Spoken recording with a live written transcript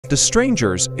The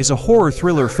Strangers is a horror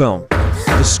thriller film.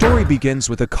 The story begins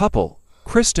with a couple,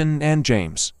 Kristen and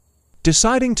James,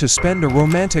 deciding to spend a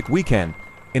romantic weekend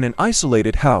in an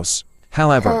isolated house.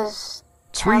 However,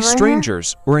 three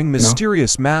strangers wearing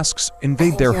mysterious masks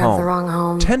invade their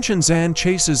home. Tensions and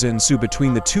chases ensue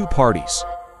between the two parties.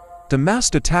 The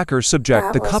masked attackers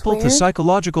subject the couple to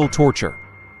psychological torture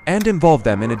and involve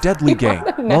them in a deadly game,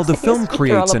 while the film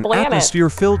creates an atmosphere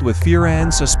filled with fear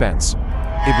and suspense.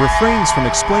 It refrains from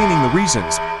explaining the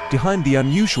reasons behind the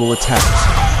unusual attacks,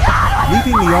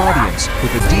 leaving the audience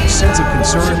with a deep sense of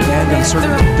concern and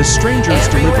uncertainty. The Strangers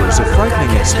delivers a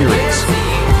frightening experience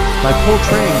by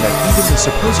portraying that even the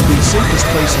supposedly safest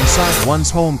place inside one's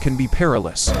home can be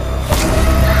perilous. Why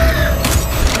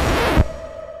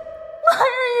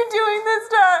are you doing this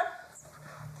to us?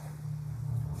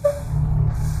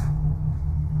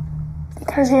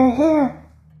 Because you're here.